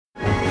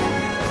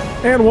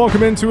And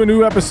welcome into a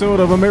new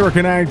episode of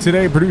American Ag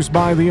Today, produced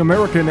by the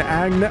American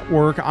Ag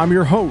Network. I'm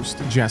your host,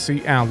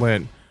 Jesse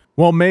Allen.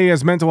 Well, May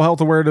is Mental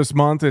Health Awareness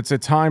Month. It's a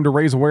time to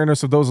raise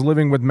awareness of those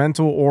living with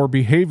mental or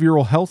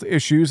behavioral health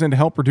issues and to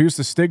help reduce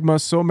the stigma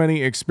so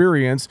many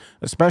experience,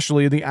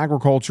 especially in the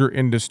agriculture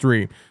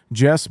industry.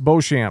 Jess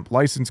Beauchamp,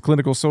 licensed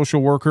clinical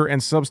social worker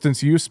and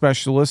substance use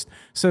specialist,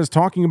 says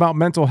talking about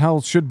mental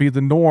health should be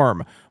the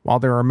norm. While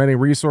there are many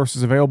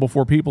resources available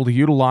for people to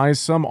utilize,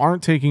 some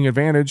aren't taking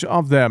advantage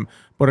of them.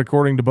 But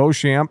according to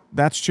Beauchamp,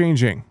 that's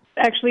changing.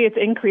 Actually, it's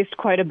increased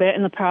quite a bit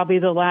in probably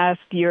the last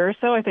year or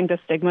so. I think the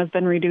stigma has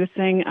been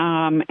reducing,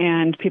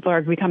 and people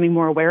are becoming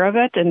more aware of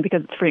it. And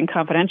because it's free and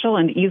confidential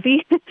and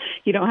easy,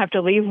 you don't have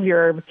to leave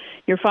your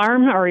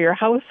farm or your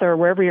house or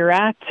wherever you're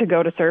at to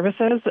go to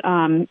services.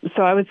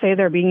 So I would say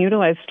they're being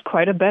utilized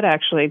quite a bit,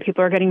 actually.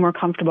 People are getting more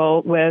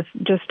comfortable with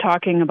just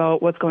talking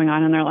about what's going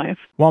on in their life.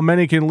 While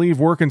many can leave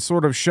work and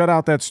sort of shut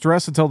out that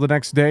stress until the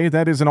next day,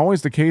 that isn't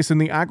always the case in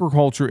the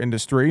agriculture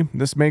industry.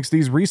 This makes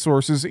these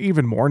resources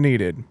even more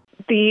needed.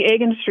 The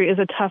ag industry is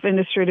a tough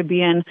industry to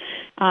be in.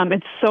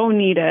 It's so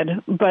needed,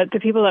 but the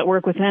people that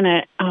work within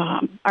it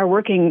are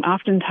working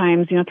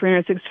oftentimes,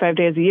 365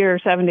 days a year,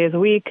 7 days a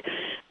week,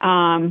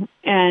 and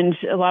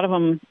a lot of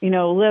them,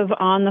 live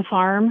on the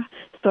farm.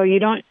 So you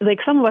don't, like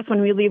some of us,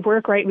 when we leave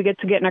work, right, we get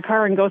to get in a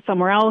car and go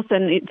somewhere else,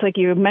 and it's like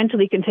you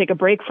mentally can take a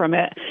break from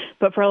it.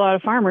 But for a lot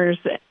of farmers,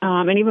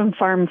 and even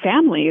farm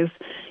families,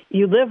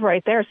 you live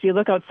right there, so you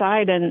look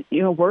outside and,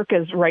 work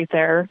is right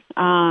there.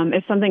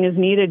 If something is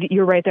needed,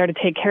 you're right there to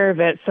take care of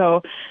it.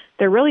 So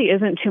there really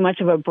isn't too much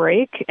of a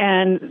break,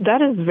 and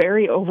that is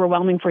very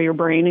overwhelming for your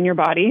brain and your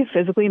body,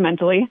 physically,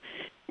 mentally.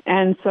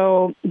 And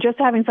so just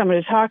having someone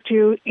to talk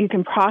to, you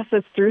can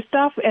process through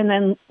stuff and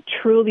then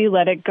truly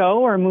let it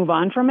go or move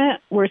on from it,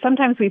 where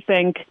sometimes we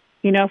think,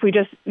 if we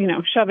just,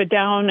 shove it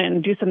down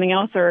and do something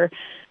else or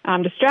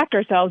distract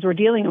ourselves, we're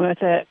dealing with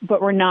it,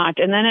 but we're not.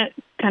 And then it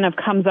kind of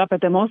comes up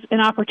at the most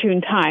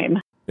inopportune time.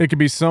 It could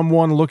be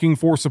someone looking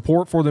for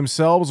support for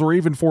themselves or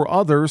even for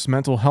others.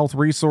 Mental health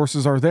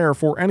resources are there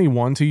for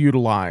anyone to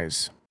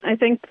utilize. I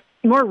think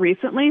more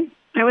recently,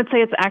 I would say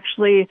it's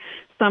actually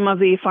some of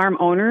the farm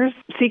owners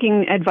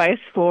seeking advice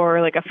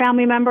for like a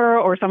family member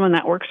or someone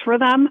that works for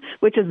them,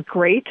 which is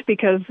great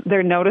because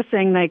they're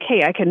noticing like,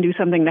 hey, I can do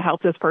something to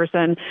help this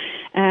person.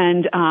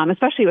 And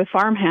especially with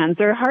farm hands,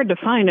 they're hard to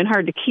find and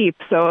hard to keep.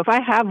 So if I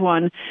have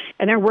one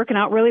and they're working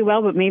out really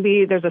well, but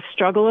maybe there's a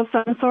struggle of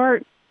some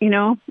sort,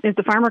 if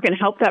the farmer can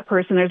help that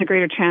person, there's a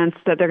greater chance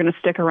that they're going to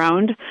stick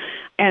around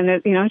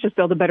and, just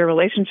build a better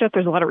relationship.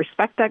 There's a lot of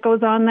respect that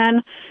goes on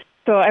then.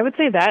 So I would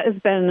say that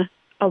has been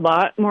a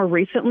lot more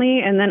recently.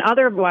 And then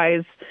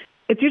otherwise,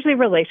 it's usually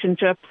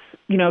relationships,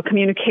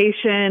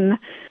 communication,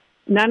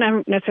 not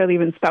necessarily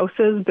even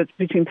spouses, but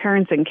between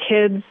parents and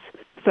kids.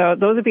 So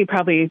those would be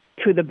probably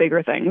two of the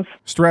bigger things.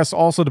 Stress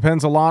also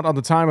depends a lot on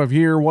the time of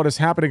year, what is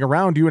happening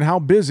around you, and how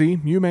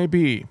busy you may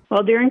be.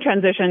 Well, during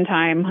transition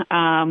time,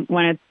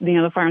 when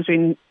the farm's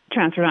being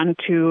transferred on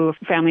to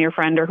family or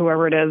friend or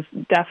whoever it is,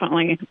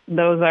 definitely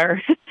those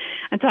are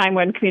a time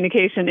when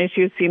communication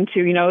issues seem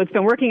to, it's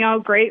been working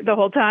out great the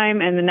whole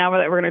time, and then now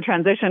that we're going to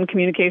transition,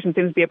 communication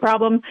seems to be a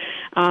problem,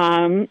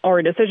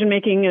 or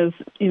decision-making is,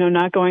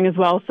 not going as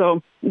well.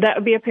 So that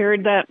would be a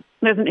period that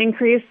there's an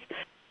increase.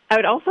 I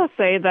would also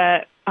say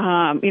that,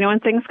 when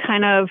things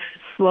kind of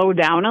slow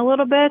down a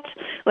little bit,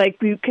 like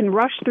we can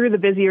rush through the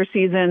busier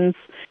seasons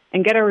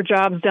and get our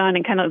jobs done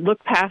and kind of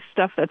look past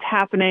stuff that's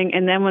happening.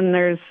 And then when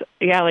there's,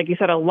 like you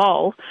said, a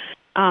lull,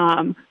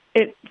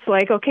 it's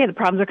like, okay, the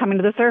problems are coming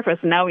to the surface.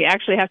 And now we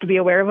actually have to be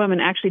aware of them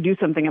and actually do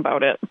something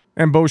about it.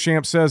 And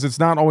Beauchamp says it's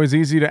not always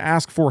easy to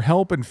ask for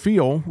help and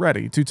feel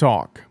ready to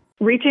talk.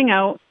 Reaching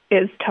out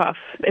is tough.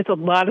 It's a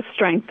lot of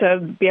strength to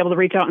be able to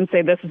reach out and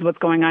say, this is what's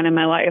going on in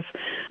my life.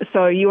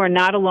 So you are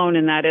not alone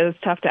in that. It is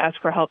tough to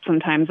ask for help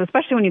sometimes,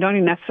 especially when you don't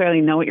even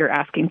necessarily know what you're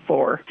asking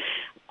for.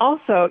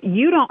 Also,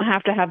 you don't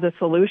have to have the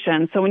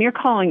solution. So when you're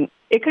calling,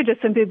 it could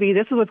just simply be,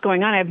 this is what's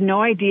going on. I have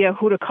no idea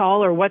who to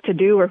call or what to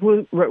do or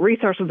what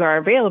resources are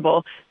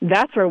available.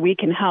 That's where we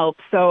can help.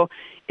 So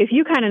if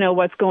you kind of know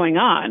what's going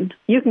on,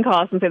 you can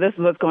call us and say, this is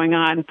what's going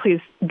on. Please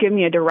give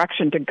me a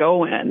direction to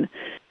go in.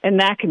 And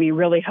that can be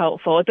really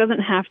helpful. It doesn't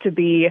have to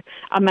be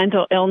a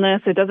mental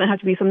illness. It doesn't have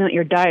to be something that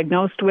you're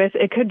diagnosed with.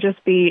 It could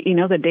just be,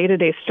 the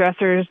day-to-day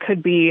stressors.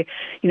 Could be,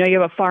 you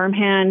have a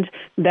farmhand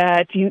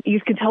that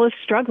you can tell is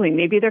struggling.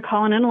 Maybe they're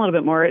calling in a little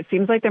bit more. It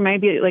seems like they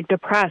might be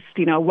depressed.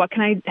 What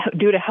can I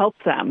do to help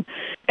them?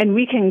 And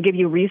we can give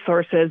you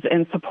resources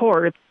and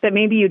support that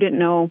maybe you didn't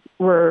know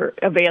were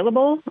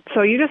available.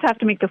 So you just have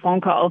to make the phone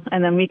call,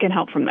 and then we can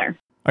help from there.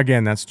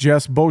 Again, that's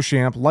Jess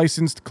Beauchamp,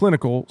 licensed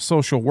clinical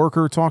social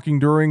worker, talking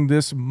during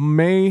this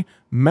May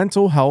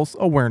Mental Health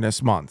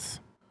Awareness Month.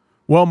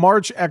 Well,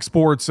 March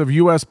exports of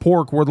U.S.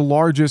 pork were the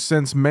largest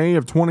since May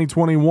of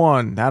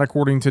 2021. That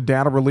according to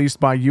data released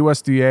by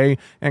USDA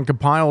and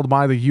compiled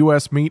by the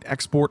U.S. Meat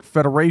Export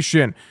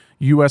Federation.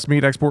 U.S.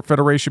 Meat Export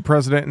Federation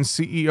President and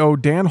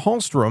CEO Dan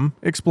Hallstrom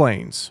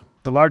explains.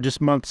 The largest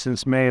month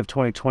since May of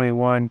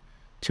 2021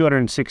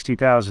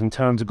 260,000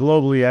 tons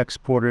globally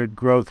exported,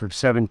 growth of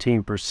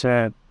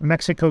 17%.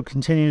 Mexico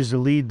continues to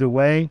lead the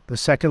way. The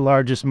second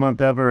largest month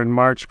ever in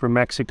March for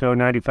Mexico,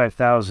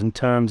 95,000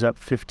 tons, up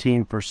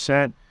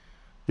 15%.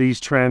 These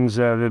trends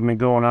have been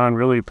going on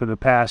really for the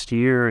past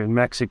year in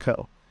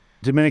Mexico.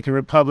 Dominican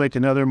Republic,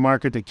 another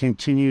market that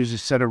continues to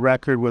set a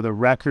record with a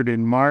record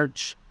in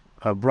March.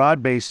 A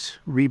broad-based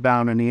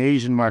rebound in the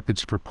Asian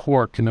markets for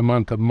pork in the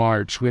month of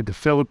March. We had the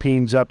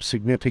Philippines up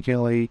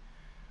significantly,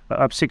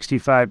 up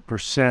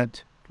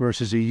 65%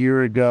 versus a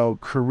year ago.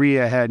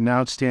 Korea had an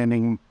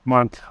outstanding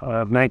month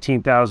of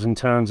 19,000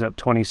 tons, up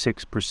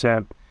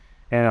 26%.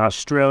 And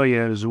Australia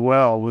as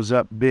well was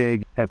up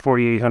big at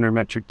 4,800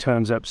 metric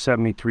tons, up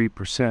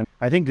 73%.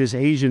 I think this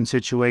Asian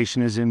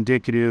situation is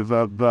indicative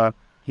of the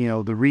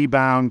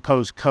rebound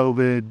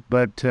post-COVID,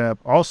 but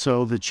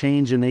also the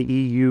change in the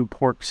EU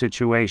pork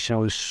situation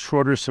with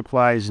shorter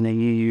supplies in the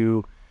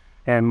EU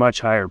and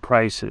much higher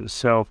prices.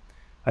 So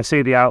I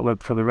say the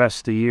outlook for the rest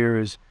of the year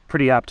is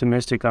pretty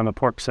optimistic on the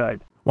pork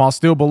side. While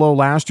still below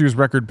last year's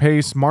record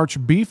pace,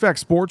 March beef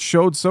exports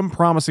showed some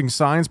promising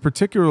signs,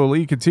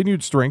 particularly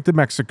continued strength in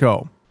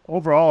Mexico.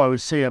 Overall, I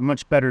would say a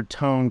much better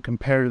tone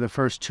compared to the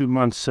first 2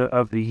 months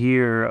of the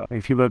year.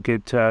 If you look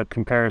at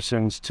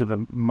comparisons to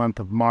the month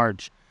of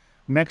March,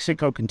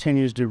 Mexico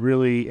continues to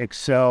really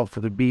excel for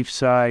the beef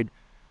side.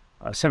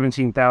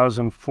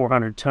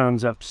 17,400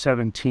 tons, up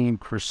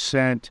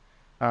 17%.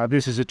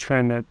 This is a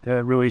trend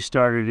that really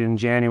started in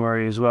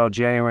January as well.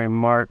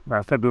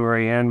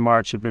 February and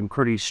March have been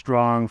pretty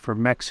strong for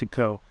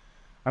Mexico.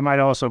 I might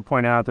also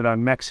point out that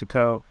on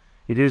Mexico,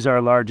 it is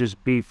our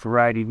largest beef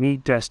variety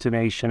meat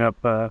destination,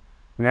 and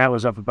that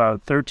was up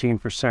about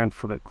 13%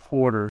 for the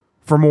quarter.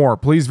 For more,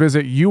 please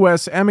visit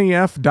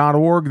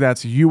usmef.org.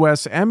 That's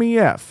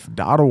usmef.org.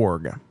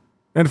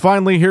 And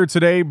finally here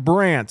today,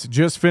 Brandt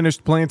just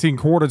finished planting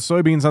corn and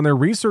soybeans on their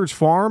research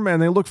farm,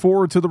 and they look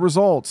forward to the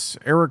results.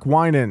 Eric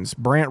Winans,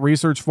 Brandt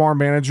Research Farm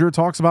Manager,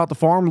 talks about the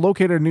farm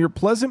located near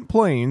Pleasant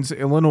Plains,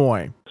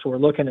 Illinois. So we're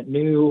looking at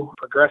new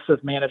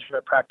progressive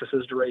management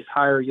practices to raise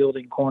higher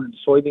yielding corn and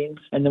soybeans.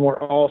 And then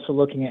we're also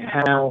looking at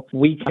how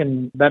we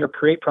can better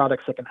create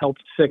products that can help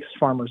fix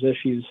farmers'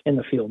 issues in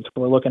the field.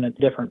 So we're looking at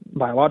different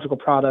biological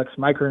products,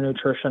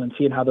 micronutrition, and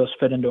seeing how those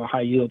fit into a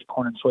high yield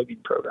corn and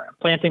soybean program.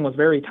 Planting was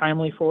very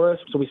timely for us.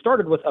 So we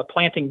started with a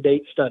planting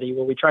date study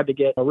where we tried to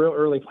get a real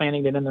early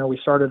planting date in there. We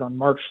started on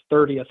March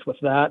 30th with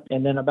that.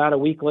 And then about a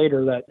week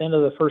later, that end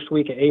of the first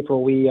week of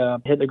April, we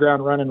hit the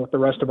ground running with the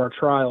rest of our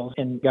trials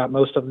and got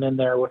most of them in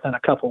there within a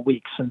couple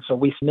weeks. And so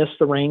we missed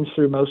the rains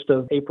through most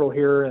of April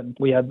here, and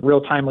we had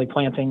real timely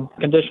planting.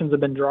 Conditions have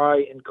been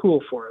dry and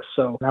cool for us.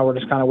 So now we're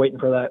just kind of waiting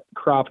for that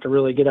crop to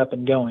really get up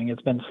and going.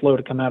 It's been slow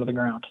to come out of the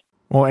ground.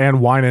 Well,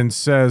 Ann Winans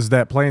says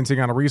that planting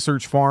on a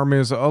research farm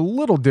is a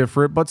little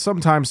different, but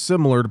sometimes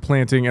similar to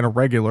planting in a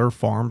regular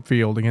farm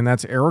field. Again,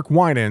 that's Eric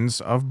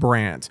Winans of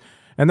Brandt.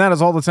 And that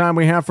is all the time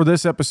we have for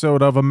this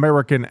episode of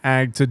American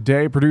Ag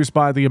Today, produced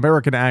by the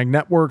American Ag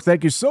Network.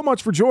 Thank you so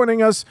much for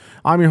joining us.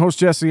 I'm your host,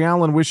 Jesse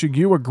Allen, wishing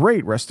you a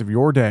great rest of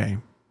your day.